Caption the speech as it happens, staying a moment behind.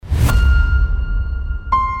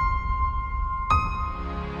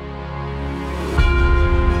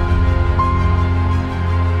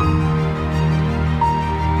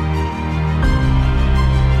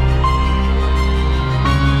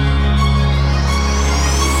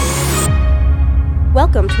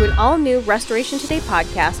Welcome to an all-new Restoration Today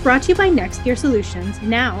podcast brought to you by NextGear Solutions,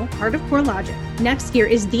 now part of CoreLogic. NextGear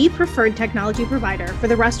is the preferred technology provider for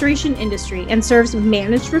the restoration industry and serves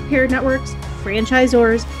managed repair networks,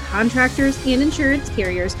 franchisors, contractors, and insurance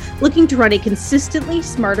carriers looking to run a consistently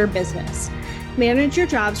smarter business. Manage your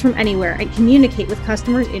jobs from anywhere and communicate with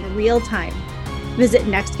customers in real time. Visit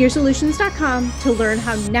nextgearsolutions.com to learn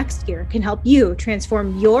how NextGear can help you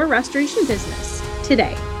transform your restoration business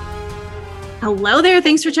today. Hello there.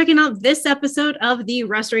 Thanks for checking out this episode of the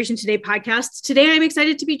Restoration Today podcast. Today, I'm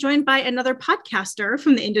excited to be joined by another podcaster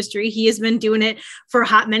from the industry. He has been doing it for a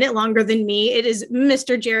hot minute longer than me. It is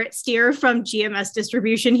Mr. Jarrett Steer from GMS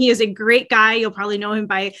Distribution. He is a great guy. You'll probably know him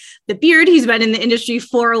by the beard. He's been in the industry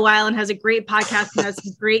for a while and has a great podcast and has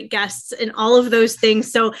great guests and all of those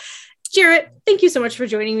things. So Jarrett, thank you so much for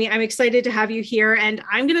joining me. I'm excited to have you here, and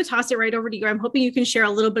I'm going to toss it right over to you. I'm hoping you can share a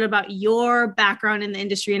little bit about your background in the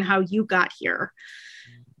industry and how you got here.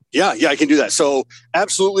 Yeah, I can do that. So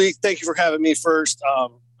absolutely. Thank you for having me first.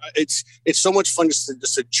 It's so much fun just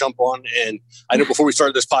to jump on. And I know before we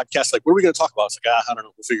started this podcast, like, what are we going to talk about? It's like, I don't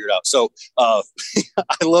know. We'll figure it out. So I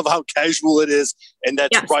love how casual it is. And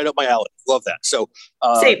that's right up my alley. Love that. So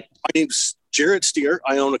my name's Jarrett Steer.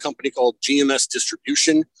 I own a company called GMS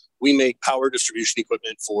Distribution. We make power distribution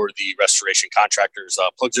equipment for the restoration contractors,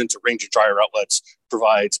 plugs into range and dryer outlets,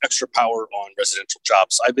 provides extra power on residential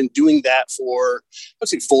jobs. I've been doing that for,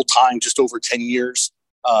 let's say, full time, just over 10 years.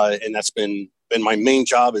 And that's been my main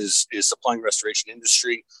job is supplying restoration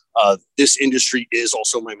industry. This industry is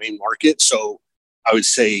also my main market. So I would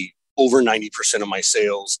say over 90% of my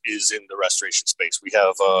sales is in the restoration space. We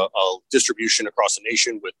have a distribution across the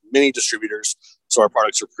nation with many distributors. So our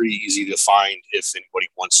products are pretty easy to find if anybody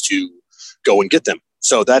wants to go and get them.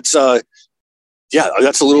 So that's a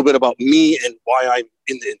little bit about me and why I'm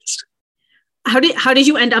in the industry. How did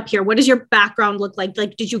you end up here? What does your background look like?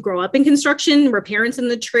 Like, did you grow up in construction? Were parents in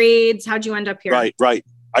the trades? How'd you end up here? Right.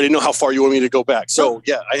 I didn't know how far you want me to go back. So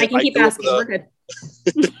I can keep asking. We're good.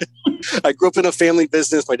 I grew up in a family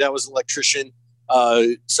business. My dad was an electrician.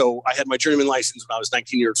 So I had my journeyman license when I was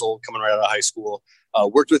 19 years old, coming right out of high school.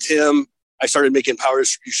 Worked with him. I started making power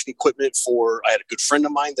distribution equipment I had a good friend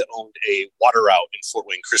of mine that owned a water out in Fort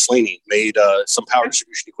Wayne, Chris Laney, made some power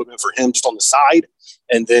distribution equipment for him just on the side.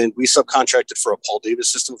 And then we subcontracted for a Paul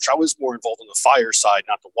Davis system, which I was more involved on the fire side,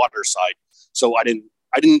 not the water side. So I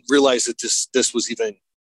didn't realize that this was even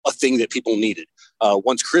a thing that people needed.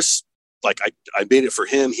 Once Chris, I made it for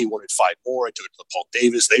him, he wanted 5 more. I took it to the Paul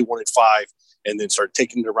Davis. They wanted 5, and then started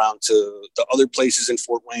taking it around to the other places in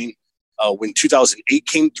Fort Wayne. When 2008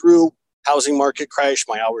 came through, housing market crashed,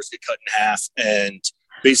 my hours get cut in half. And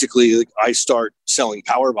basically I start selling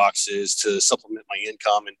power boxes to supplement my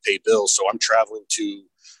income and pay bills. So I'm traveling to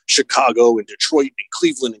Chicago and Detroit and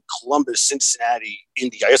Cleveland and Columbus, Cincinnati,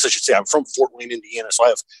 Indy. I guess I should say I'm from Fort Wayne, Indiana. So I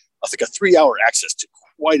have, I think, a 3-hour access to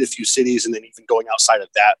quite a few cities. And then even going outside of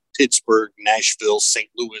that, Pittsburgh, Nashville,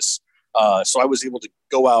 St. Louis. So I was able to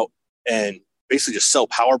go out and basically just sell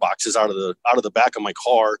power boxes out of the back of my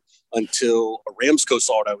car until Aramco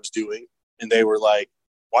saw what I was doing. And they were like,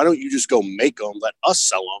 why don't you just go make them, let us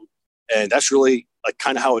sell them? And that's really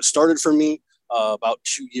kind of how it started for me. About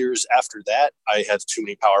 2 years after that, I had too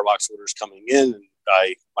many power box orders coming in. And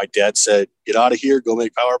my dad said, get out of here, go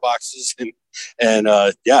make power boxes. And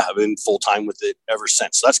I've been full time with it ever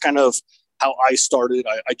since. So that's kind of how I started.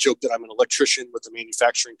 I joke that I'm an electrician with a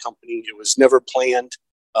manufacturing company. It was never planned,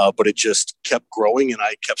 but it just kept growing and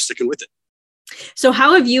I kept sticking with it. So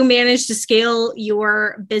how have you managed to scale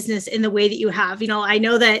your business in the way that you have? I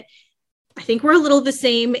know that I think we're a little the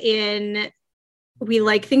same in we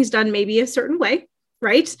like things done maybe a certain way,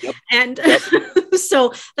 right? Yep. And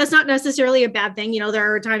so that's not necessarily a bad thing.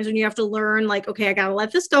 There are times when you have to learn, okay, I got to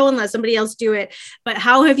let this go and let somebody else do it. But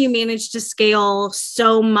how have you managed to scale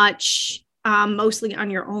so much, mostly on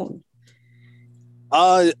your own?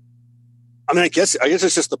 I guess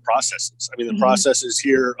it's just the processes. The processes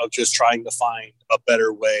here of just trying to find a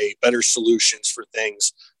better way, better solutions for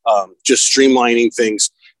things, just streamlining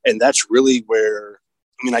things. And that's really where,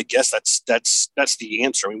 I guess that's the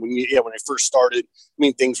answer. When I first started,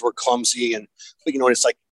 things were clumsy but it's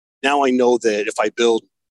like, now I know that if I build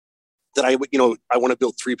that, I want to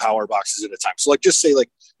build 3 power boxes at a time. So just say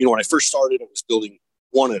when I first started, I was building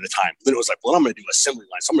 1 at a time. Then it was like, well, I'm going to do assembly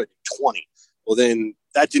lines. So I'm going to do 20. Well, then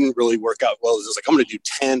that didn't really work out well. It was like, I'm going to do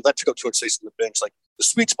 10. That took up too much space on the bench. The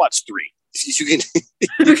sweet spot's 3. You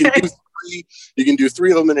can do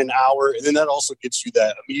 3 of them in an hour. And then that also gets you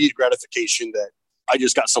that immediate gratification that I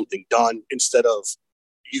just got something done, instead of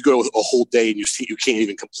you go a whole day and you can't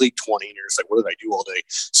even complete 20. And you're just like, what did I do all day?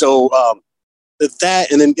 So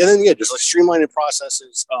that, and then yeah, just like streamlining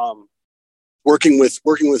processes, working with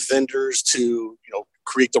vendors to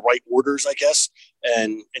create the right orders, I guess,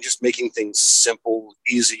 and just making things simple,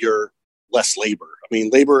 easier, less labor. I mean,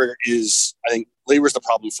 labor is the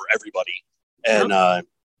problem for everybody,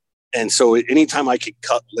 and so anytime I could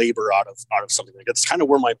cut labor out of something like that's kind of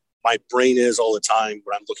where my brain is all the time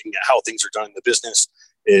when I'm looking at how things are done in the business,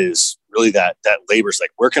 is really that labor's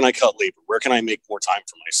like, where can I cut labor? Where can I make more time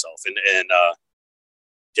for myself? And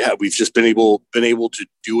yeah, we've just been able to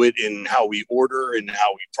do it in how we order and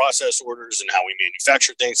how we process orders and how we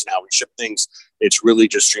manufacture things and how we ship things. It's really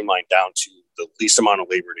just streamlined down to the least amount of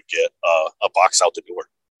labor to get a box out the door.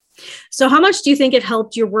 So how much do you think it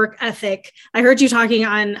helped your work ethic? I heard you talking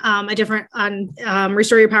on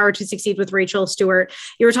Restore Your Power to Succeed with Rachel Stewart.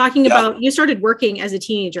 You were talking about, you started working as a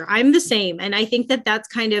teenager. I'm the same. And I think that that's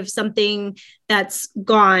kind of something that's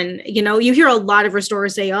gone. You hear a lot of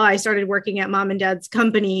restorers say, oh, I started working at mom and dad's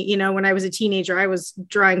company. When I was a teenager, I was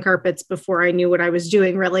drying carpets before I knew what I was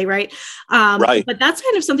doing, really. Right. Right. But that's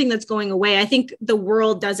kind of something that's going away. I think the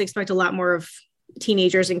world does expect a lot more of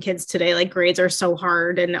teenagers and kids today. Like, grades are so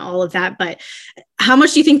hard and all of that. But how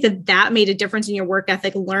much do you think that made a difference in your work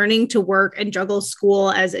ethic, learning to work and juggle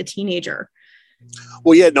school as a teenager?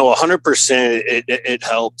 Well, yeah, no, 100%. It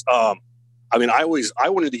helped. I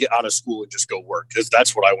wanted to get out of school and just go work, because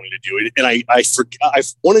that's what I wanted to do. And I forgot, I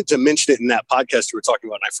wanted to mention it in that podcast you were talking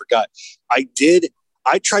about, and I forgot.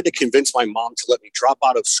 I tried to convince my mom to let me drop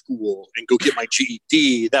out of school and go get my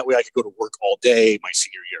GED. That way I could go to work all day my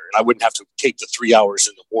senior year, and I wouldn't have to take the 3 hours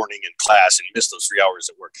in the morning in class and miss those 3 hours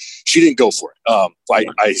at work. She didn't go for it.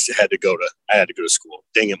 I had to go to school.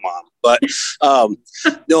 Dang it, Mom. But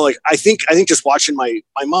no, like I think just watching my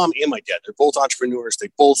mom and my dad, they're both entrepreneurs. They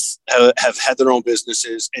both have had their own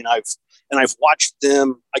businesses, and I've watched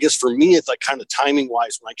them. I guess for me, it's like kind of timing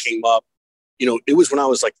wise, when I came up, it was when I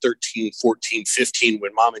was like 13, 14, 15,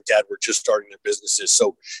 when mom and dad were just starting their businesses.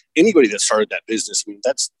 So anybody that started that business,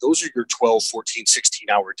 those are your 12, 14,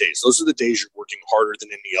 16-hour days. Those are the days you're working harder than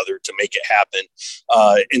any other to make it happen.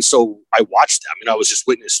 And so I watched them, and I was just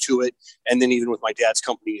witness to it. And then even with my dad's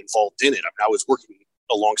company involved in it, I was working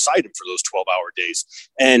alongside him for those 12-hour days.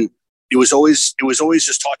 And it was always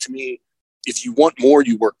just taught to me, if you want more,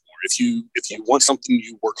 you work more. If you want something,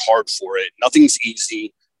 you work hard for it. Nothing's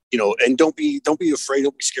easy. And don't be afraid,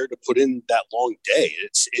 don't be scared to put in that long day.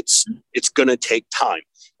 It's going to take time.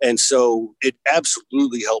 And so it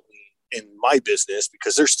absolutely helped me in my business,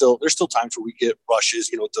 because there's still times where we get rushes,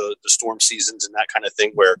 the storm seasons and that kind of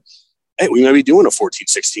thing, where, hey, we may be doing a 14,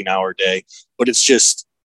 16-hour day, but it's just,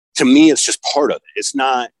 to me, it's just part of it. It's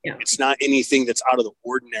not anything that's out of the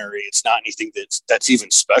ordinary. It's not anything that's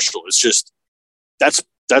even special. It's just, that's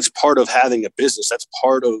part of having a business. That's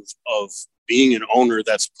part of being an owner.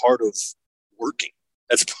 That's part of working.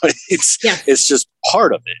 It's just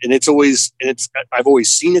part of it. And I've always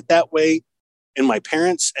seen it that way in my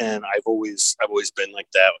parents. And I've always been like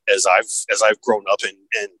that as I've grown up,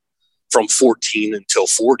 and from 14 until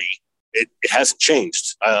 40, it hasn't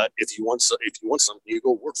changed. If you want something, you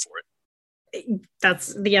go work for it.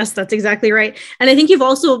 That's exactly right. And I think you've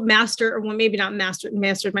also mastered, well, maybe not mastered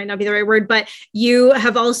might not be the right word, but you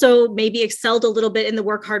have also maybe excelled a little bit in the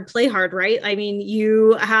work hard, play hard, right? I mean,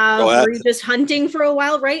 were you just hunting for a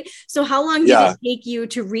while, right? So how long did it take you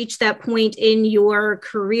to reach that point in your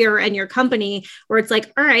career and your company where it's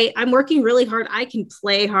like, all right, I'm working really hard, I can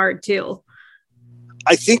play hard too?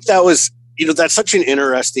 I think that was, that's such an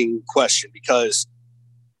interesting question, because,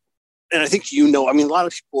 and I think, a lot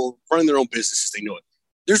of people running their own businesses, they know it.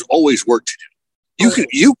 There's always work to do.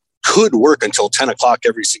 You could work until 10 o'clock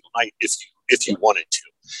every single night if you wanted to.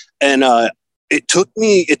 And it took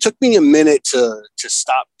me a minute to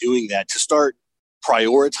stop doing that, to start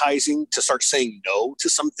prioritizing, to start saying no to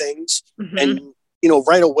some things. Mm-hmm. And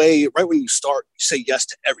right away, right when you start, you say yes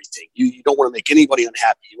to everything. You don't want to make anybody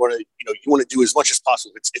unhappy. You want to do as much as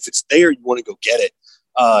possible. If it's there, you want to go get it,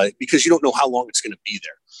 because you don't know how long it's going to be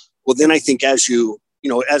there. Well, then I think as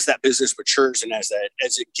as that business matures, and as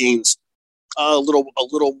it gains a little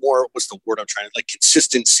more, what's the word I'm trying to, like,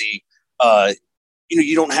 consistency,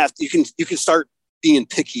 you don't have to, you can start being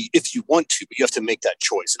picky if you want to, but you have to make that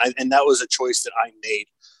choice. And that was a choice that I made.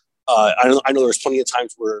 I know there was plenty of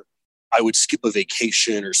times where I would skip a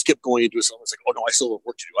vacation or skip going to do something. It's like, oh no, I still have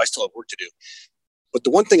work to do. But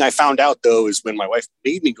the one thing I found out, though, is when my wife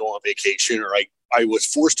made me go on vacation, or I was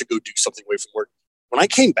forced to go do something away from work, when I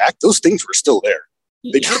came back, those things were still there.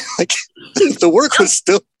 The work was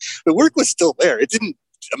still there. It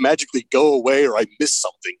magically go away or I missed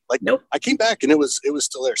something. Like, Nope. I came back and it was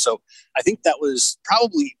still there. So I think that was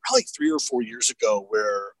probably 3 or 4 years ago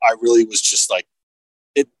where I really was just like,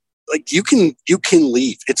 like you can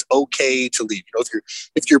leave. It's okay to leave. You know,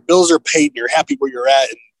 if your bills are paid and you're happy where you're at,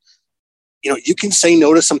 and you know, you can say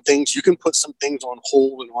no to some things. You can put some things on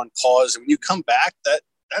hold and on pause. And when you come back, that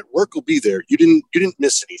work will be there. You didn't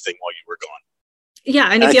miss anything while you were gone. Yeah.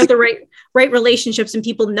 And if you have the right relationships and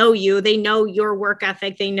people know you, they know your work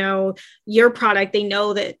ethic, they know your product, they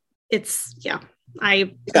know that it's, I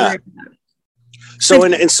agree with that. So,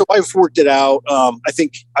 and so I've worked it out. I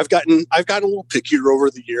think I've gotten a little pickier over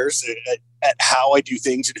the years at how I do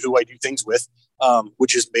things and who I do things with,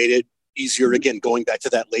 which has made it easier. Again, going back to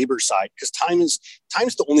that labor side, because time's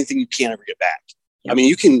the only thing you can't ever get back. Yep. I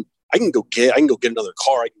mean, I can go get another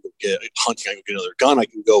car. I can go get hunting. I can get another gun. I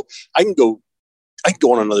can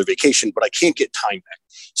go on another vacation, but I can't get time back.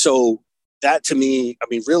 So that, to me, I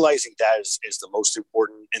mean, realizing that is the most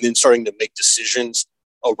important, and then starting to make decisions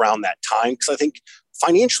around that time. Because I think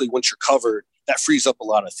financially, once you're covered, that frees up a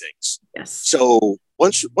lot of things. Yes. So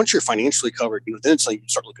once you're financially covered, you know, then it's like you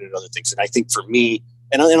start looking at other things. And I think for me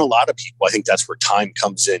and a lot of people, I think that's where time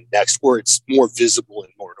comes in next, where it's more visible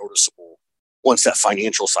and more noticeable once that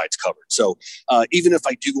financial side's covered. So even if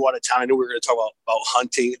I do go out of town, I know we're going to talk about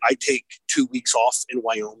hunting. I take 2 weeks off in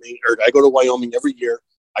Wyoming, or I go to Wyoming every year.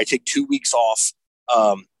 I take 2 weeks off.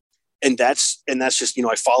 And that's just, you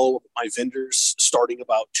know, I follow up with my vendors starting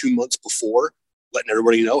about 2 months before, letting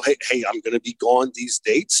everybody know, hey, I'm going to be gone these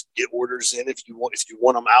dates. Get orders in if you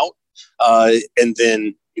want them out. And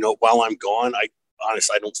then, you know, while I'm gone, I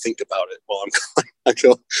don't think about it while I'm gone. I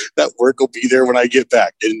go, that work will be there when I get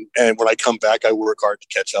back. And when I come back, I work hard to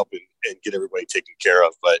catch up and get everybody taken care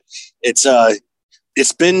of. But it's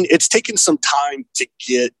taken some time to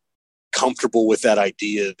get comfortable with that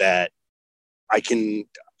idea that I can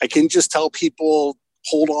just tell people,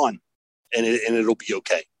 hold on, and it'll be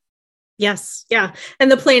okay. Yes. Yeah.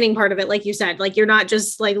 And the planning part of it, like you said, like you're not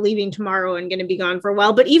just like leaving tomorrow and going to be gone for a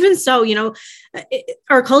while, but even so, you know,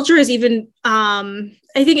 our culture is even, I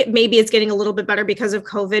think maybe it's getting a little bit better because of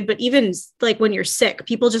COVID, but even like when you're sick,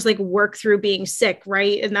 people just like work through being sick.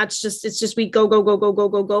 Right. And it's just, we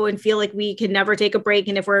go and feel like we can never take a break.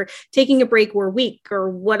 And if we're taking a break, we're weak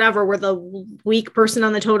or whatever, we're the weak person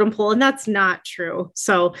on the totem pole. And that's not true.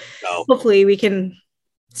 So Hopefully we can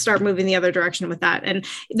start moving the other direction with that. And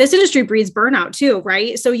this industry breeds burnout too,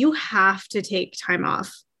 right? So you have to take time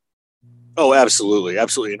off. Oh, absolutely.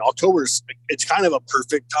 Absolutely. And it's kind of a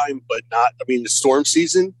perfect time, but not, I mean, the storm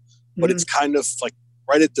season, but it's kind of like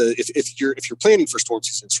right at if you're planning for storm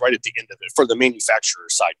season, it's right at the end of it for the manufacturer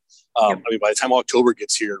side. I mean, by the time October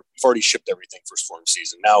gets here, we've already shipped everything for storm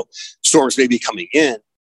season. Now storms may be coming in,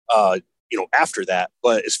 you know, after that.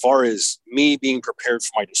 But as far as me being prepared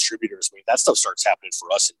for my distributors, I mean, that stuff starts happening for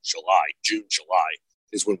us in June, July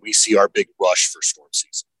is when we see our big rush for storm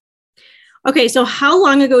season. Okay. So how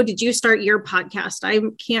long ago did you start your podcast? I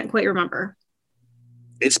can't quite remember.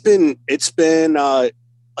 It's been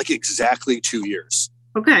like exactly 2 years.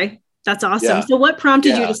 Okay. That's awesome. Yeah. So what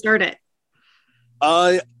prompted you to start it?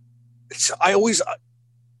 I always,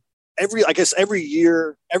 every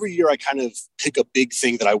year I kind of pick a big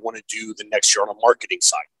thing that I want to do the next year on a marketing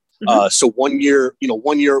side. So one year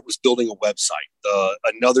it was building a website.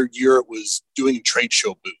 Another year it was doing a trade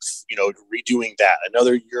show booth, you know, redoing that.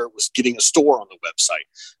 Another year it was getting a store on the website.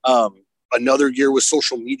 Another year was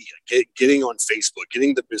social media, getting on Facebook,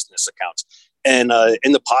 getting the business accounts. And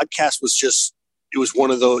the podcast was just, it was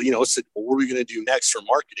one of those, you know, it's like, well, what are we going to do next for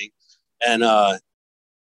marketing? And I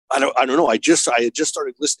don't know. I had just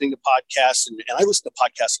started listening to podcasts, and I listen to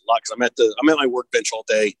podcasts a lot because I'm at my workbench all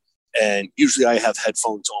day, and usually I have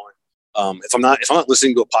headphones on. If I'm not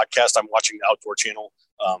listening to a podcast, I'm watching the Outdoor Channel.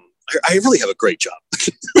 I really have a great job.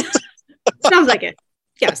 Sounds like it.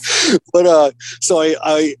 Yes. But so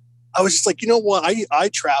I was just like, you know what? I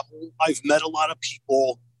travel. I've met a lot of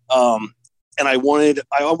people, and I wanted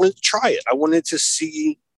to try it. I wanted to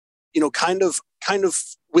see, you know, kind of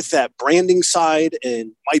with that branding side,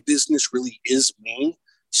 and my business really is me.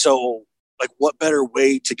 So like, what better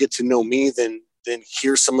way to get to know me than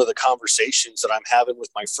hear some of the conversations that I'm having with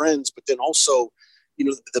my friends, but then also, you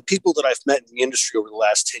know, the people that I've met in the industry over the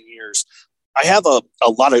last 10 years. I have a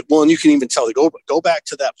lot of, well, and you can even tell, go back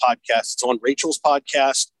to that podcast. It's on Rachel's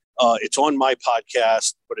podcast. It's on my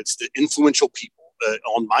podcast, but it's the influential people.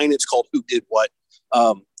 On mine, it's called Who Did What.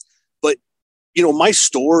 But, you know, my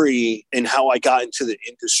story and how I got into the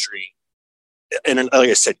industry, and like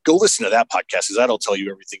I said, go listen to that podcast because that'll tell you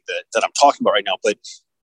everything that I'm talking about right now. But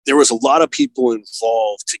there was a lot of people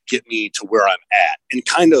involved to get me to where I'm at, and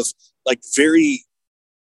kind of like very,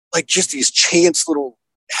 like just these chance little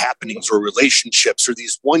happenings or relationships or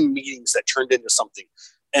these one meetings that turned into something.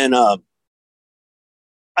 And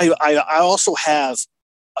I also have,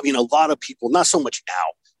 I mean, a lot of people, not so much now,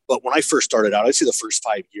 but when I first started out, I'd say the first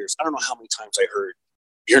 5 years, I don't know how many times I heard,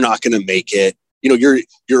 you're not going to make it. You know,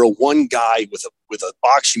 you're a one guy with a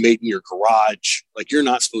box you made in your garage. Like, you're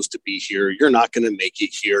not supposed to be here. You're not going to make it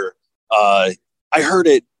here. I heard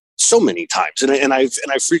it so many times. And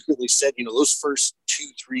I've frequently said, you know, those first 2,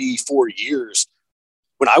 3, 4 years,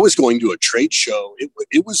 when I was going to a trade show,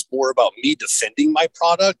 it was more about me defending my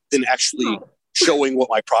product than actually showing what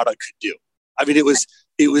my product could do. I mean, it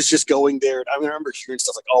was just going there. I remember hearing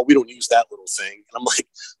stuff like, oh, we don't use that little thing. And I'm like,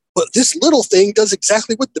 but this little thing does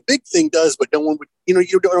exactly what the big thing does, but no one would, you know,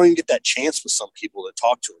 you don't even get that chance with some people to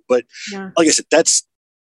talk to them. But like I said, that's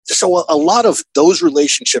so a lot of those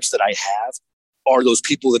relationships that I have are those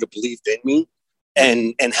people that have believed in me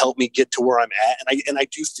and helped me get to where I'm at. And I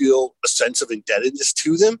do feel a sense of indebtedness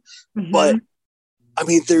to them, but I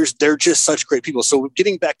mean, they're just such great people. So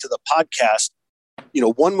getting back to the podcast, you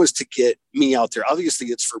know, one was to get me out there. Obviously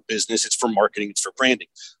it's for business, it's for marketing, it's for branding,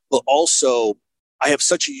 but also I have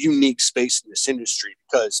such a unique space in this industry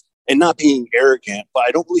because, and not being arrogant, but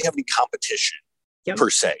I don't really have any competition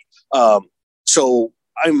per se. So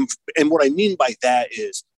and what I mean by that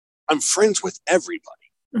is I'm friends with everybody.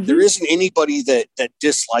 There isn't anybody that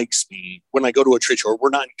dislikes me when I go to a trade show, or we're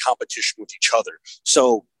not in competition with each other.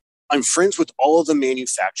 So I'm friends with all of the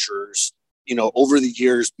manufacturers, you know, over the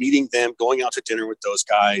years, meeting them, going out to dinner with those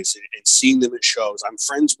guys and seeing them at shows. I'm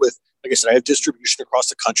friends with, like I said, I have distribution across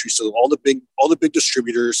the country. So all the big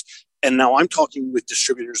distributors. And now I'm talking with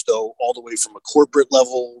distributors, though, all the way from a corporate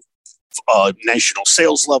level, national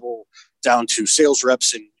sales level, down to sales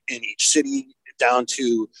reps in each city, down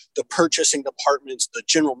to the purchasing departments, the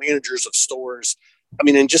general managers of stores. I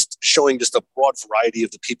mean, and just showing just a broad variety of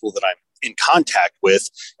the people that I'm in contact with,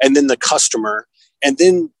 and then the customer. And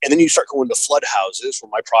then you start going to flood houses where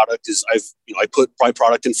my product is, I put my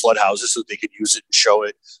product in flood houses so they could use it and show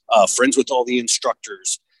it, friends with all the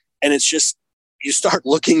instructors. And it's just, you start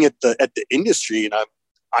looking at the industry, and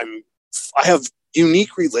I have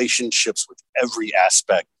unique relationships with every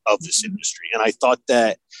aspect of this industry. And I thought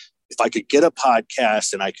that if I could get a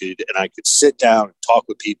podcast and I could sit down and talk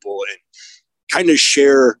with people and kind of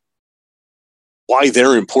share why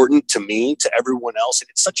they're important to me, to everyone else. And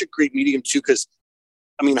it's such a great medium too, because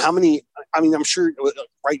I mean, I'm sure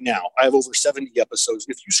right now I have over 70 episodes.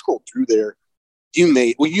 And if you scroll through there, you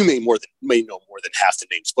may know more than half the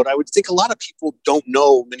names, but I would think a lot of people don't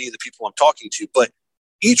know many of the people I'm talking to, but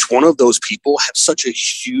each one of those people have such a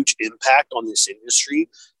huge impact on this industry.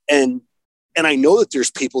 And I know that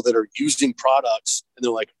there's people that are using products and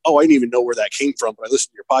they're like, oh, I didn't even know where that came from, but I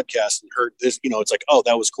listened to your podcast and heard this, you know, it's like, oh,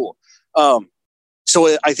 that was cool.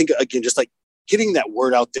 So I think, again, just like getting that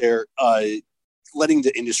word out there, letting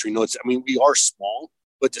the industry know we are small,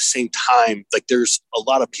 but at the same time, like there's a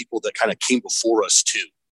lot of people that kind of came before us too,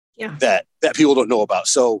 that people don't know about.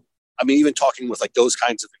 So, I mean, even talking with like those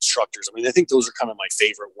kinds of instructors, I mean, I think those are kind of my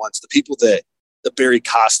favorite ones. The people the Barry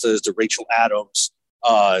Costas, the Rachel Adams,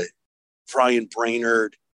 Brian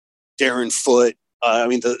Brainerd, Darren Foote.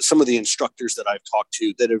 Some of the instructors that I've talked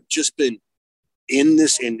to that have just been in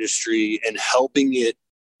this industry and helping it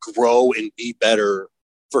grow and be better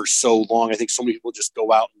for so long. I think so many people just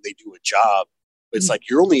go out and they do a job. But it's like,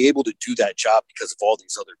 you're only able to do that job because of all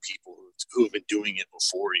these other people who have been doing it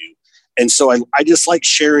before you. And so I just like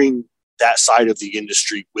sharing that side of the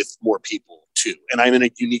industry with more people too. And I'm in a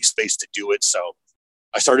unique space to do it. So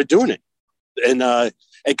I started doing it.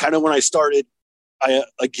 And kind of when I started,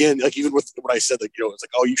 again, like even with what I said, like, you know, it's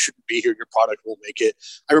like, oh, you shouldn't be here. Your product won't make it.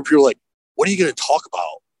 I remember people were like, what are you going to talk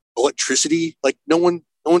about? Electricity? Like no one's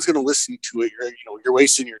going to listen to it. You're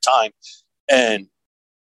wasting your time. And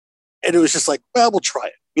it was just like, well, we'll try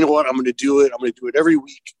it. You know what? I'm going to do it. I'm going to do it every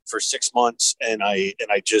week for 6 months. And I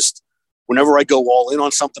just, whenever I go all in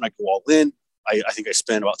on something, I go all in. I think I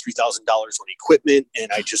spent about $3,000 on equipment, and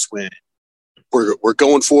I just went, we're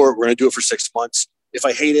going for it. We're going to do it for 6 months. If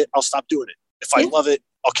I hate it, I'll stop doing it. If I love it,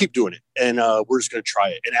 I'll keep doing it. And we're just going to try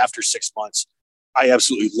it. And after 6 months, I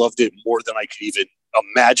absolutely loved it more than I could even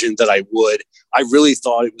imagine that I would. I really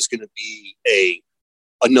thought it was going to be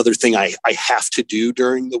another thing I have to do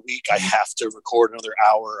during the week. I have to record another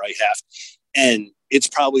hour. And it's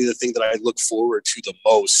probably the thing that I look forward to the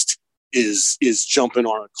most is jumping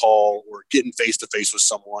on a call or getting face to face with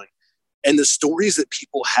someone. And the stories that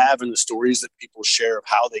people have and the stories that people share of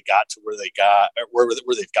how they got to where they got, or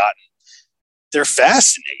where they've gotten, they're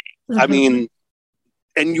fascinating. I mean,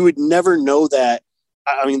 and you would never know that.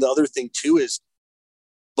 I mean, the other thing too is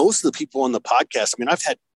most of the people on the podcast, I mean, I've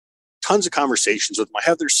had tons of conversations with them. I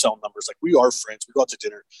have their cell numbers. Like, we are friends. We go out to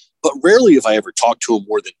dinner, but rarely have I ever talked to them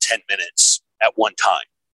more than 10 minutes at one time.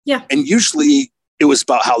 Yeah. And usually it was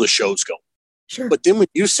about how the show's going. Sure. But then when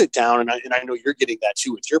you sit down, and I know you're getting that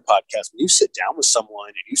too with your podcast, when you sit down with someone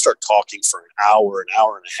and you start talking for an hour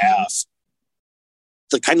and a half,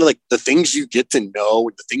 the kind of like the things you get to know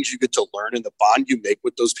and the things you get to learn and the bond you make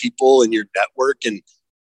with those people and your network, and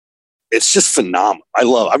it's just phenomenal.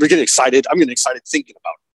 I'm getting excited. I'm getting excited thinking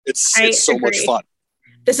about it. It's so much fun.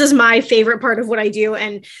 This is my favorite part of what I do.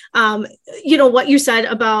 And, what you said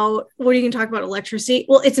about what you can talk about electricity.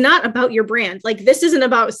 Well, it's not about your brand. Like, this isn't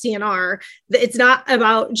about CNR. It's not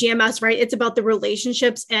about GMS, right? It's about the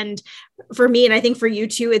relationships. And for me, and I think for you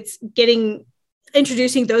too, it's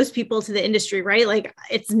introducing those people to the industry, right? Like,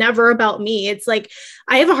 it's never about me. It's like,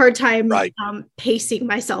 I have a hard time pacing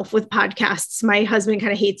myself with podcasts. My husband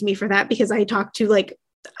kind of hates me for that because I talk to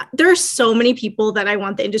there are so many people that I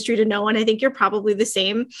want the industry to know. And I think you're probably the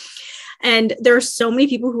same. And there are so many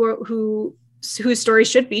people whose stories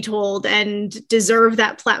should be told and deserve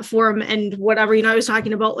that platform and whatever. I was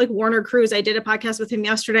talking about like Warner Cruz. I did a podcast with him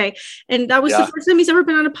yesterday, and that was the first time he's ever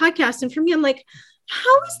been on a podcast. And for me, I'm like,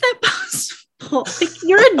 how is that possible? Like,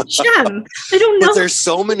 you're a gem. I don't know. But there's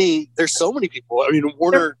so many people. I mean,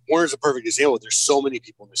 Warner's a perfect example. There's so many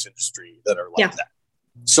people in this industry that are like that.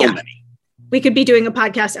 So many. We could be doing a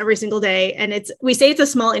podcast every single day. And we say it's a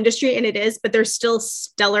small industry, and it is, but there's still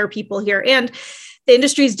stellar people here. And the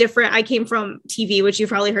industry is different. I came from TV, which you've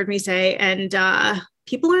probably heard me say, and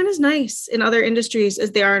people aren't as nice in other industries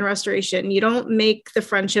as they are in restoration. You don't make the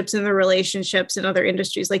friendships and the relationships in other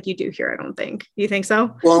industries like you do here, I don't think. You think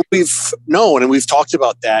so? Well, we've talked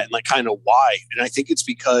about that and like kind of why. And I think it's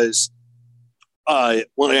because, I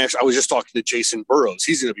was just talking to Jason Burrows.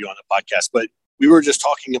 He's going to be on the podcast, but we were just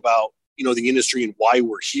talking about, the industry and why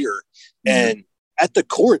we're here. And at the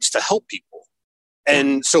core, it's to help people.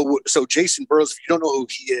 And so Jason Burrows, if you don't know who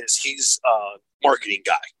he is, he's a marketing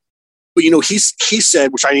guy. But, he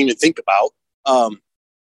said, which I didn't even think about,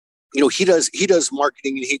 he does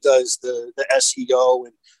marketing and he does the SEO.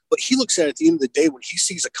 But he looks at it at the end of the day, when he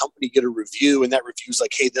sees a company get a review and that review's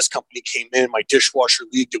like, hey, this company came in, my dishwasher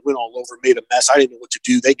leaked, it went all over, made a mess. I didn't know what to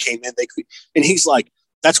do. They came in, and he's like,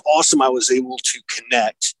 that's awesome. I was able to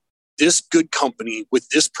connect this good company with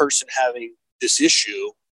this person having this issue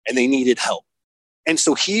and they needed help. And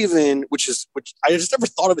so he which I just never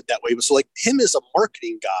thought of it that way, but so like him as a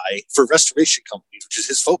marketing guy for restoration companies, which is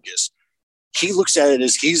his focus, he looks at it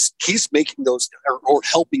as he's making those or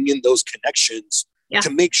helping in those connections to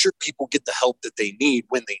make sure people get the help that they need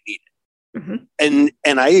when they need it. Mm-hmm.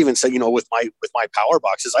 And I even said, with my power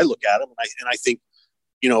boxes, I look at them and I think,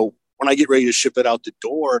 when I get ready to ship it out the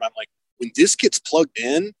door, and I'm like, when this gets plugged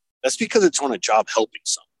in, that's because it's on a job helping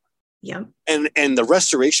someone. Yeah. And the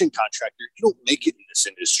restoration contractor, you don't make it in this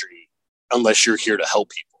industry unless you're here to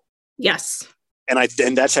help people. Yes. And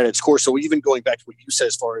that's at its core. So even going back to what you said,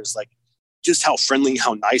 as far as like just how friendly,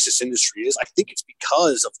 how nice this industry is, I think it's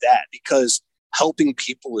because of that, because helping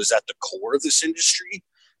people is at the core of this industry.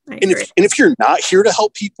 And if you're not here to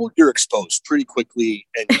help people, you're exposed pretty quickly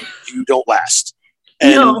and you don't last.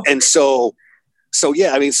 And so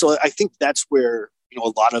yeah, I mean, so I think that's where, a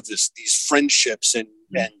lot of these friendships and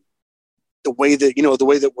the way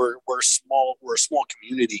that we're a small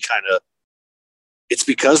community kind of, it's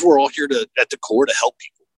because we're all here at the core to help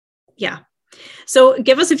people. Yeah. So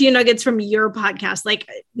give us a few nuggets from your podcast, like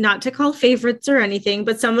not to call favorites or anything,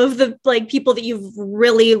 but some of the people that you've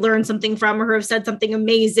really learned something from or have said something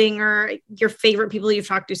amazing, or your favorite people you've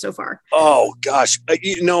talked to so far. Oh gosh.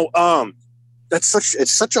 It's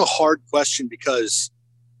such a hard question because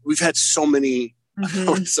we've had so many,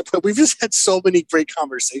 we've just had so many great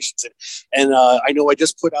conversations. And I know I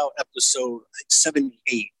just put out episode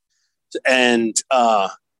 78. And I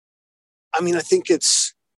think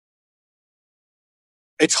it's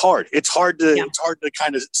hard. It's hard to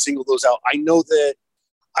kind of single those out. I know that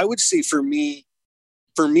I would say for me,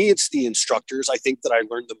 it's the instructors, I think, that I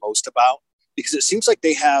learned the most about, because it seems like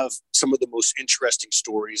they have some of the most interesting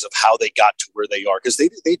stories of how they got to where they are. Because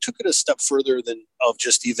they took it a step further than of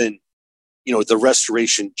just even, the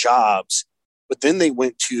restoration jobs, but then they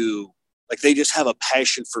went to they just have a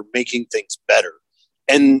passion for making things better.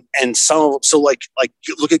 And so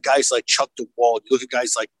you look at guys like Chuck DeWald, you look at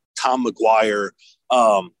guys like Tom McGuire,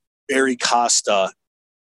 Barry Costa.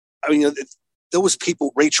 I mean, those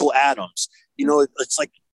people, Rachel Adams, it's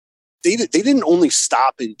like they didn't only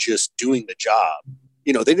stop in just doing the job.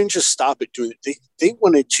 They didn't just stop at doing it. They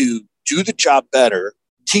wanted to do the job better,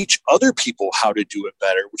 teach other people how to do it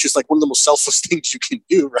better, which is like one of the most selfless things you can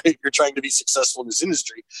do, right? You're trying to be successful in this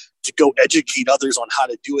industry, to go educate others on how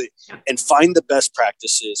to do it and find the best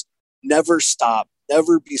practices, never stop,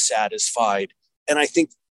 never be satisfied. And I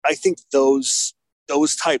think those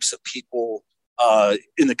types of people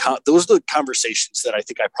those are the conversations that I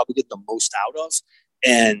think I probably get the most out of,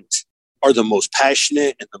 and are the most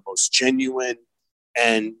passionate and the most genuine,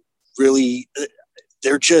 and really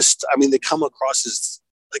they're just, I mean, they come across as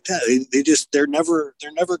like that. They're never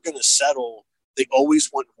going to settle. They always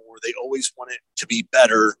want more. They always want it to be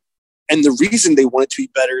better. And the reason they want it to be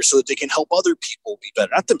better is so that they can help other people be better,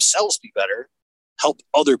 not themselves be better, help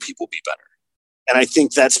other people be better. And I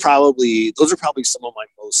think those are probably some of my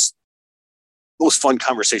most fun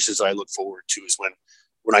conversations that I look forward to, is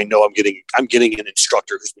when I know I'm getting an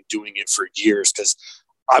instructor who's been doing it for years, because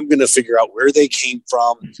I'm going to figure out where they came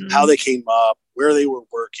from, how they came up, where they were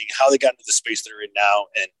working, how they got into the space they're in now.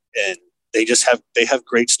 And they have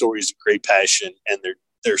great stories and great passion, and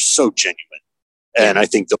they're so genuine. And I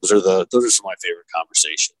think those are some of my favorite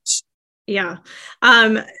conversations. Yeah.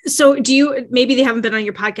 So maybe they haven't been on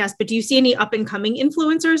your podcast, but do you see any up and coming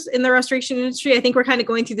influencers in the restoration industry? I think we're kind of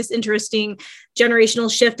going through this interesting generational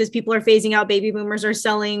shift as people are phasing out, baby boomers are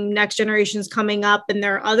selling, next generation's coming up, and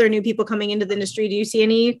there are other new people coming into the industry. Do you see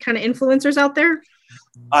any kind of influencers out there?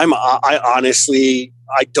 I honestly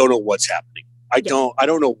don't know what's happening. I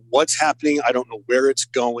don't know what's happening. I don't know where it's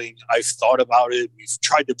going. I've thought about it. We've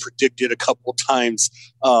tried to predict it a couple of times.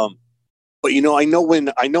 But I know when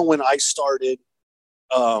I started,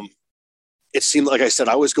 it seemed, like I said,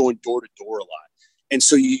 I was going door to door a lot. And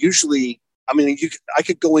so I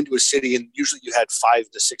could go into a city, and usually you had 5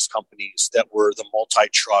 to 6 companies that were the multi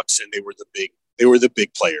trucks, and they were the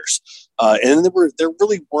big players. And there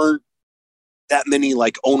really weren't that many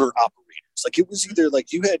like owner operators. Like, it was either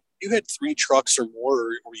like you had 3 trucks or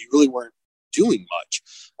more, or you really weren't doing much.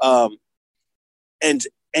 And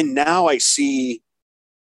now I see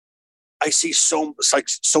so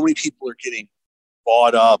many people are getting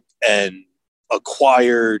bought up and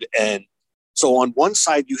acquired. And so on one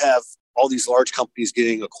side, you have all these large companies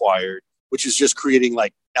getting acquired, which is just creating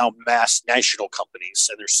like now mass national companies.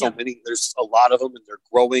 And there's so many, there's a lot of them, and they're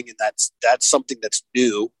growing. And that's something that's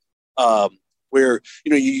new. Where,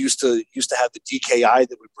 you used to have the DKI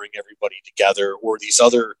that would bring everybody together, or these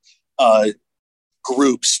other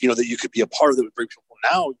groups, that you could be a part of that would bring people.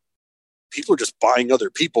 Now people are just buying other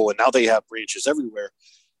people, and now they have branches everywhere.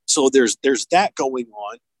 So there's that going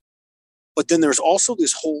on. But then there's also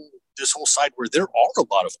this whole side where there are a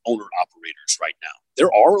lot of owner operators right now.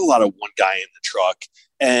 There are a lot of one guy in the truck.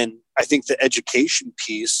 And I think the education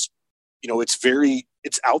piece,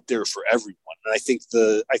 it's out there for everyone. And I think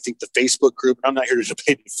the Facebook group, and I'm not here to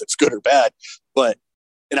debate if it's good or bad,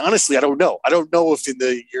 and honestly, I don't know. I don't know if in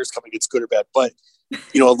the years coming it's good or bad, but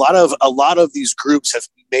a lot of these groups have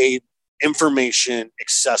made information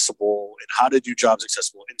accessible and how to do jobs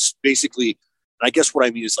accessible. And basically, and I guess what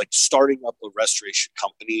I mean is like starting up a restoration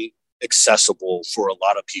company accessible for a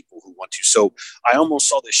lot of people who want to. So I almost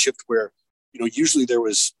saw this shift where, usually there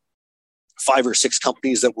was 5 or 6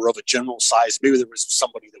 companies that were of a general size. Maybe there was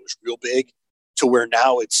somebody that was real big, to where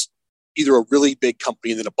now it's either a really big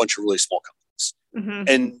company and then a bunch of really small companies.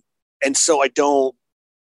 Mm-hmm. And so I don't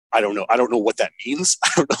know. I don't know what that means. I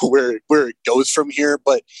don't know where it goes from here,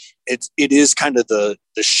 but it is kind of the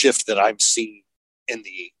shift that I'm seeing in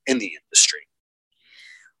the industry.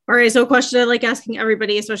 All right. So a question I like asking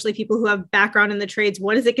everybody, especially people who have background in the trades,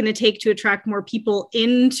 what is it going to take to attract more people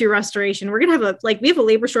into restoration? We're going to have we have a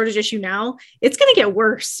labor shortage issue now. It's going to get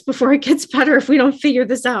worse before it gets better if we don't figure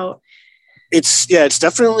this out. It's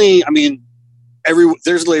definitely,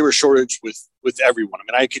 there's labor shortage with everyone.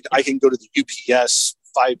 I can go to the UPS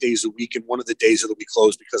 5 days a week, and one of the days it'll be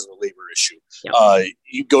closed because of the labor issue. Yep.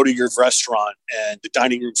 You go to your restaurant and the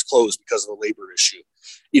dining room's closed because of the labor issue.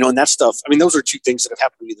 And that stuff. Those are 2 things that have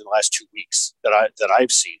happened to me in the last 2 weeks that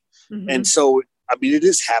I've seen. Mm-hmm. And so, it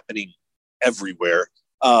is happening everywhere.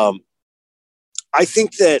 I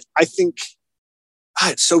think it's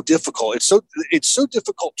so difficult. It's so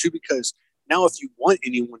difficult too, because now if you want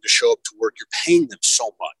anyone to show up to work, you're paying them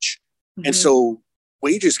so much. Mm-hmm. And so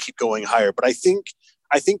wages keep going higher. But I think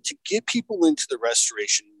to get people into the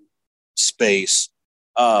restoration space,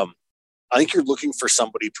 I think you're looking for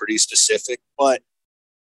somebody pretty specific. But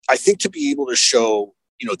I think to be able to show,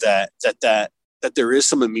 that there is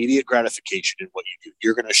some immediate gratification in what you do.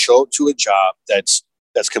 You're going to show up to a job that's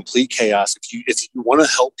complete chaos. If you want to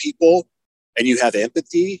help people and you have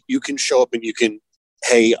empathy, you can show up and you can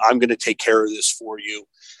hey, I'm going to take care of this for you.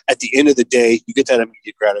 At the end of the day, you get that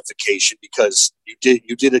immediate gratification because you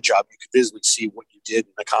did a job. You could visibly see what you did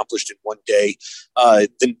and accomplished in one day.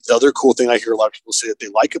 Then the other cool thing I hear a lot of people say that they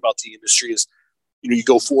like about the industry is, you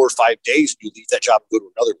go 4 or 5 days and you leave that job and go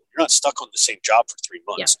to another one. You're not stuck on the same job for 3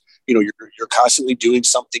 months. Yeah. You're constantly doing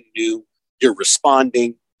something new. You're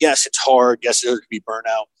responding. Yes, it's hard. Yes, there could be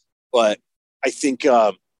burnout, but I think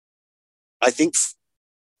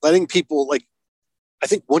letting people I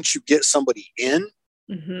think once you get somebody in,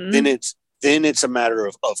 then it's a matter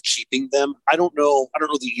of keeping them. I don't know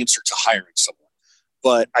the answer to hiring someone,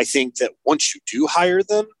 but I think that once you do hire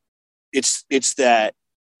them, it's that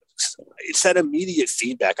immediate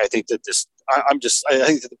feedback. I think that I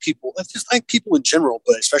think that the people, I think people in general,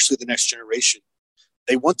 but especially the next generation,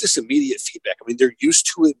 they want this immediate feedback. I mean, they're used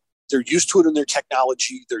to it. They're used to it in their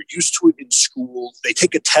technology. They're used to it in school. They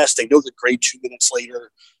take a test. They know the grade 2 minutes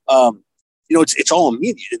later. It's all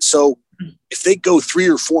immediate. And so if they go 3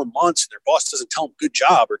 or 4 months and their boss doesn't tell them good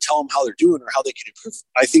job or tell them how they're doing or how they can improve,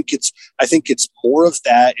 I think it's more of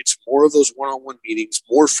that. It's more of those one-on-one meetings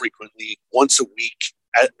more frequently, once a week.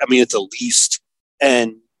 At the least,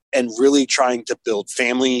 and really trying to build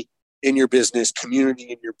family in your business, community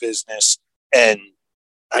in your business, and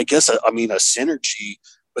I guess a synergy.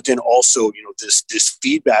 But then also, this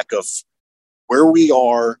feedback of where we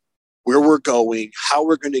are, where we're going, how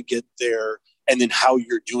we're going to get there, and then how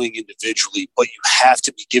you're doing individually. But you have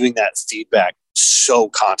to be giving that feedback so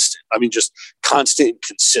constant. Just constant and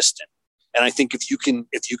consistent. And I think if you can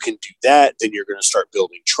do that, then you're going to start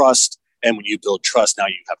building trust. And when you build trust, now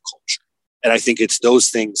you have culture. And I think it's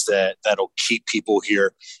those things that'll keep people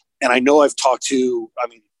here. And I know I've talked to,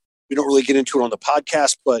 we don't really get into it on the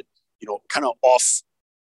podcast, but, kind of off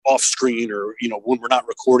screen or, when we're not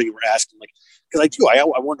recording, we're asking because I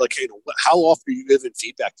wonder how often are you giving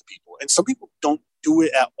feedback to people? And some people don't do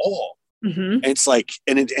it at all. Mm-hmm. And it's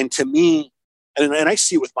and to me, and I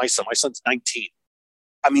see it with my son. My son's 19.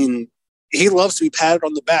 He loves to be patted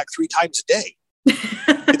on the back 3 times a day.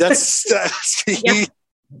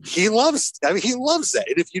 He loves that.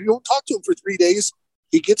 And if you don't talk to him for 3 days,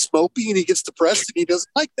 he gets mopey and he gets depressed and he doesn't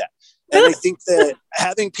like that. And I think that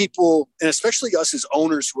having people, and especially us as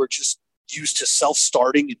owners who are just used to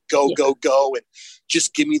self-starting and go, and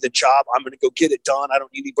just give me the job. I'm going to go get it done. I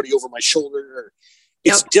don't need anybody over my shoulder.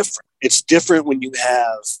 It's different. It's different when you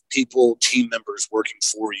have people, team members working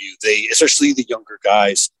for you. Especially the younger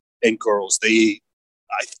guys and girls, I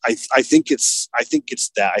think it's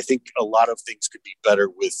that. I think a lot of things could be better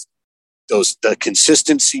with the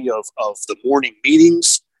consistency of the morning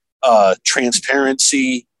meetings,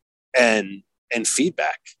 transparency, and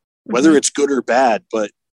feedback, whether it's good or bad,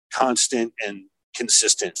 but constant and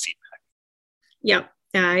consistent feedback. Yeah,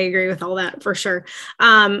 I agree with all that for sure.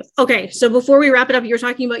 Okay, so before we wrap it up, you were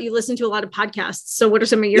talking about you listen to a lot of podcasts. So what are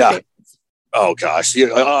some of your favorites? Oh gosh,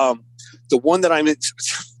 the one that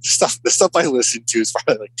the stuff I listen to is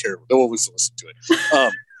probably terrible. No one wants to listen to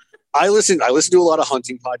it. I listen to a lot of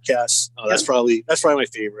hunting podcasts. That's probably my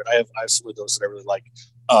favorite. I have some of those that I really like.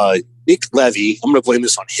 Nick Levy, I'm going to blame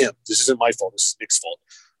this on him. This isn't my fault. This is Nick's fault.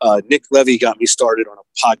 Nick Levy got me started on a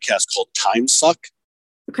podcast called Time Suck.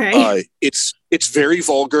 Okay. It's very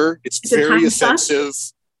vulgar. It's very offensive.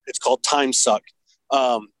 It's called Time Suck.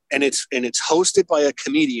 And it's hosted by a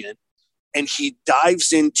comedian. And he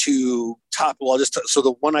dives into so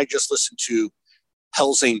the one I just listened to,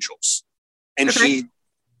 Hell's Angels. And he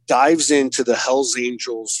dives into the Hell's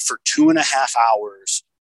Angels for 2.5 hours,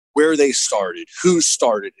 where they started, who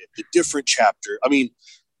started it, the different chapter.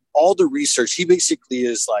 All the research. He basically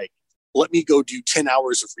is let me go do 10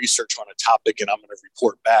 hours of research on a topic and I'm going to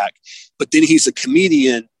report back. But then he's a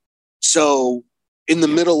comedian. So in the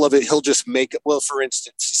middle of it, he'll just make it. Well, for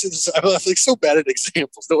instance, I'm so bad at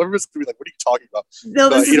examples. No, everyone's going to be like, what are you talking about? No,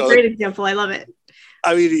 this is a great example. I love it.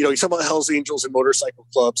 He's talking about Hell's Angels and motorcycle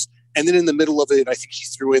clubs. And then in the middle of it, I think he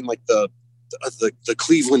threw in the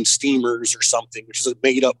Cleveland Steamers or something, which is a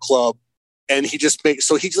made up club. And he just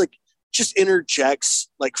just interjects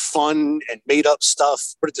fun and made up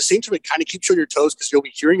stuff. But at the same time, it kind of keeps you on your toes because you'll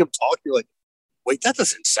be hearing him talk. You're like, wait, that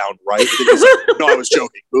doesn't sound right. And he's like, no, I was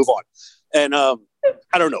joking. Move on. And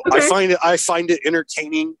I don't know. Okay. I find it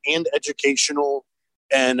entertaining and educational.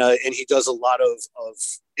 And he does a lot of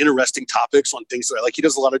interesting topics on things that I like. He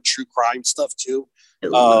does a lot of true crime stuff too.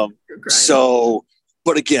 So,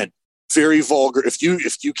 but again, very vulgar. If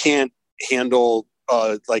you can't handle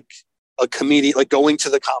a comedian, going to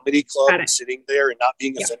the comedy club and sitting there and not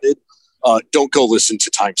being offended, don't go listen to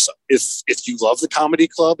Time Suck. If you love the comedy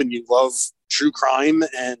club and you love true crime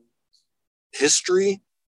and history,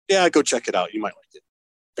 go check it out. You might like it.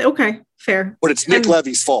 Okay, fair. But it's Nick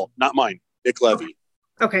Levy's fault, not mine. Nick Levy.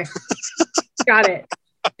 Okay. Got it.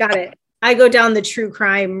 I go down the true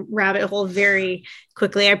crime rabbit hole very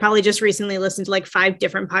quickly. I probably just recently listened to like 5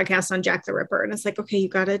 different podcasts on Jack the Ripper. And it's like, okay, you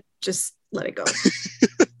got to just let it go.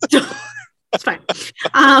 It's fine.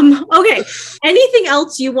 Okay. Anything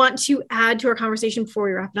else you want to add to our conversation before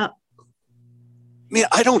we wrap it up? I mean,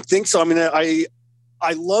 I don't think so. I mean, I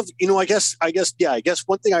love, I guess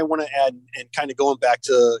one thing I want to add, and kind of going back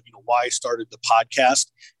to, why I started the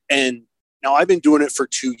podcast, and now I've been doing it for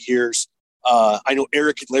 2 years. I know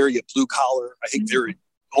Eric and Larry at Blue Collar. I think they're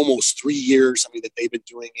almost 3 years. I mean, that they've been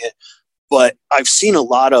doing it, but I've seen a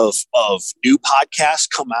lot of new podcasts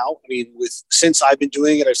come out. I mean, since I've been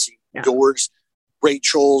doing it, I've seen yours,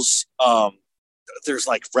 Rachel's, there's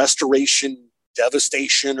like Restoration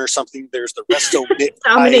Devastation or something. There's the Resto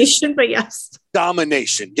Domination, but yes.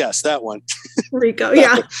 Domination. Yes, that one. Rico,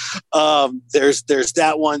 yeah. There's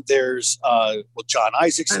that one. There's John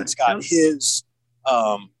Isaacson's got his,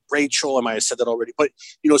 Rachel, I might have said that already, but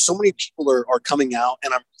so many people are coming out,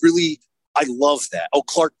 and I love that. Oh,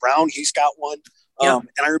 Clark Brown, he's got one. And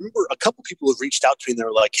I remember a couple people have reached out to me and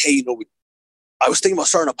they're like, hey, I was thinking about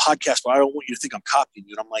starting a podcast, but I don't want you to think I'm copying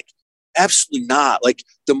you. And I'm like, absolutely not. Like,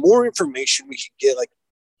 the more information we can get, like,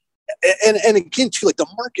 and again too, like, the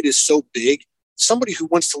market is so big. Somebody who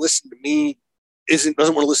wants to listen to me doesn't want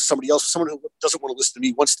to listen to somebody else. Someone who doesn't want to listen to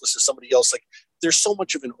me wants to listen to somebody else. Like, there's so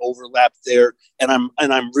much of an overlap there. And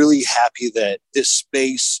I'm really happy that this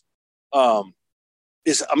space, that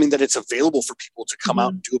it's available for people to come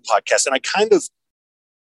out and do a podcast. And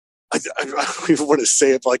I don't even want to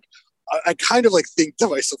say it, but like, I kind of like think to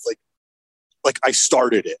myself, like I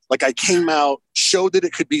started it. Like, I came out, showed that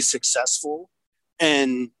it could be successful,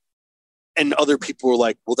 and other people were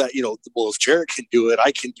like, well, if Jarrett can do it,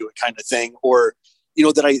 I can do it, kind of thing. Or,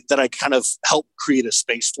 that I kind of helped create a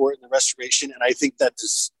space for it in the restoration. And I think that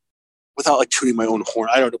is, without like tooting my own horn,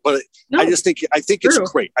 I don't know, but I think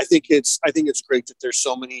it's great. I think it's great that there's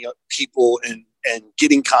so many people and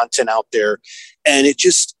getting content out there. And it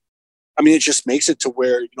just makes it to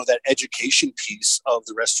where, that education piece of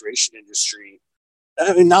the restoration industry,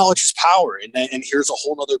 I mean, knowledge is power. And here's a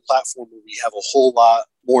whole nother platform where we have a whole lot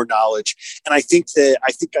more knowledge. And I think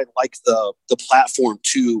I like the platform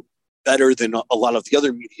too better than a lot of the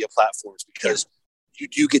other media platforms, because you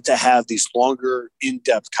do get to have these longer,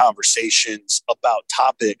 in-depth conversations about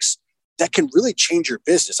topics that can really change your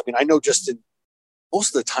business. I mean, I know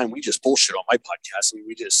most of the time we just bullshit on my podcast. I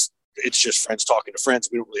mean, it's just friends talking to friends.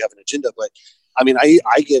 We don't really have an agenda, but I mean, I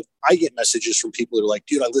get messages from people that are like,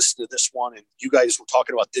 dude, I listened to this one and you guys were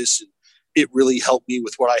talking about this and it really helped me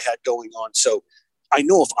with what I had going on. So I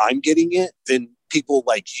know if I'm getting it, then people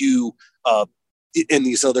like you and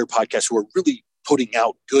these other podcasts who are really putting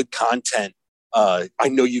out good content, I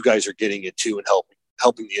know you guys are getting it too and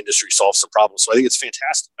helping the industry solve some problems. So I think it's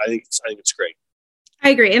fantastic. I think it's great. I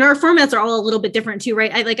agree. And our formats are all a little bit different too,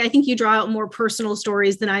 right? I think you draw out more personal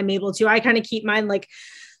stories than I'm able to. I kind of keep mine like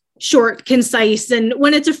short, concise. And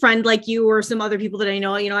when it's a friend like you or some other people that I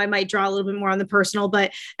know, I might draw a little bit more on the personal,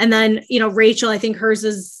 and then, Rachel, I think hers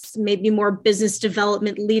is maybe more business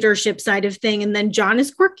development, leadership side of thing. And then John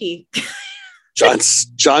is quirky. John's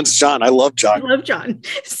John. I love John.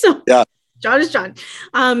 So yeah. John is John.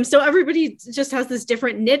 So everybody just has this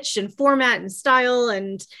different niche and format and style,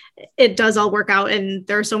 and it does all work out. And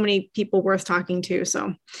there are so many people worth talking to.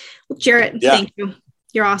 So Jarrett, thank you.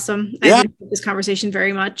 You're awesome. I enjoyed this conversation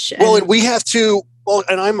very much. And we have to,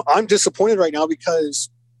 and I'm disappointed right now because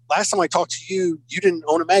last time I talked to you, you didn't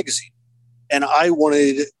own a magazine. And I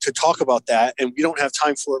wanted to talk about that. And we don't have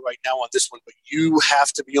time for it right now on this one, but you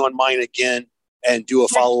have to be on mine again and do a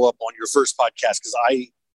follow-up on your first podcast, because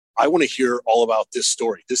I want to hear all about this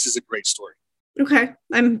story. This is a great story. Okay.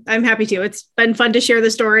 I'm happy to. It's been fun to share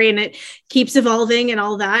the story, and it keeps evolving and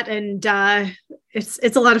all that. And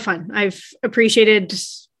it's a lot of fun. I've appreciated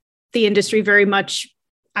the industry very much.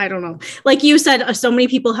 I don't know. Like you said, so many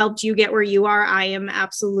people helped you get where you are. I am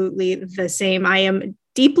absolutely the same. I am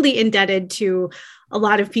deeply indebted to a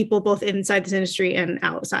lot of people, both inside this industry and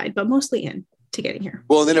outside, but mostly in to getting here.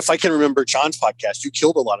 Well, and then if I can remember John's podcast, you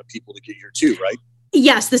killed a lot of people to get here too, right?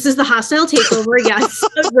 Yes, this is the hostile takeover. Yes,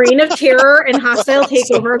 reign of terror and hostile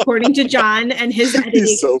takeover, according to John and his editing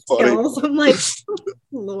skills. I'm like,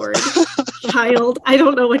 Lord, child, I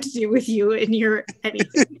don't know what to do with you and your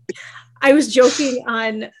anything. I was joking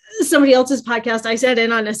on somebody else's podcast. I sat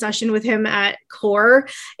in on a session with him at Core,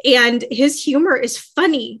 and his humor is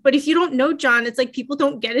funny. But if you don't know John, it's like people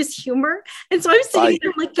don't get his humor. And so I was sitting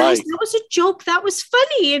there like, guys, that was a joke. That was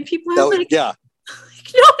funny. And people are like, yeah,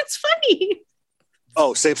 no, it's funny.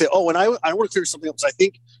 Oh, same thing. Oh, and I want to clear something up. Because I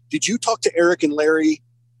think, did you talk to Eric and Larry?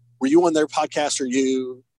 Were you on their podcast or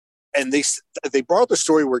you? And they brought up the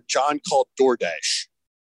story where John called DoorDash.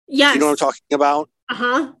 Yes. You know what I'm talking about?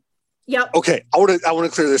 Uh-huh. Yep. Okay. I want to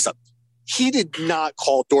clear this up. He did not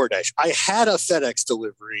call DoorDash. I had a FedEx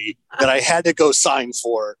delivery that I had to go sign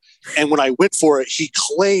for. And when I went for it, he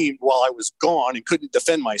claimed while I was gone and couldn't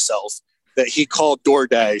defend myself that he called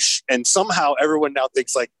DoorDash. And somehow everyone now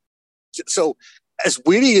thinks like, so as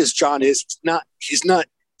witty as John is, he's not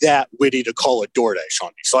that witty to call a DoorDash on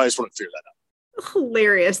me. So I just want to clear that up.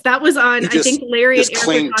 Hilarious. That was on, I think Larry and Eric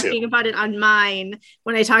were talking to. about it on mine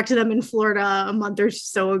when I talked to them in Florida a month or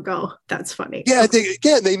so ago. That's funny. Yeah,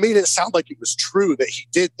 they made it sound like it was true that he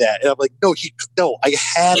did that. And I'm like, no, I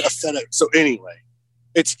had a FedEx. So anyway,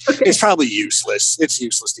 it's probably useless. It's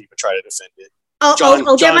useless to even try to defend it.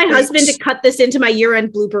 I'll get my husband to cut this into my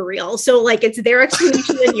year-end blooper reel. So like it's their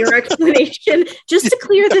explanation and your explanation. Just to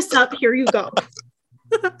clear this up, here you go.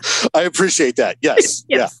 I appreciate that. Yes.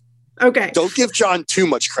 Yeah. Okay. Don't give John too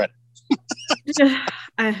much credit.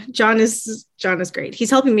 John is great. He's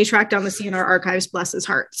helping me track down the CNR archives, bless his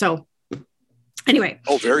heart. So anyway.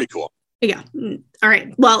 Oh, very cool. Yeah. All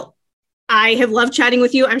right. Well, I have loved chatting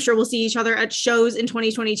with you. I'm sure we'll see each other at shows in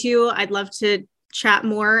 2022. I'd love to chat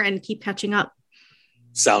more and keep catching up.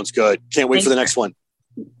 Sounds good. Can't wait for the next one.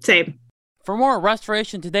 Same. For more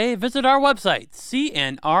Restoration Today, visit our website,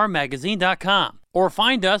 cnrmagazine.com, or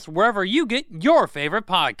find us wherever you get your favorite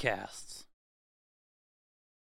podcasts.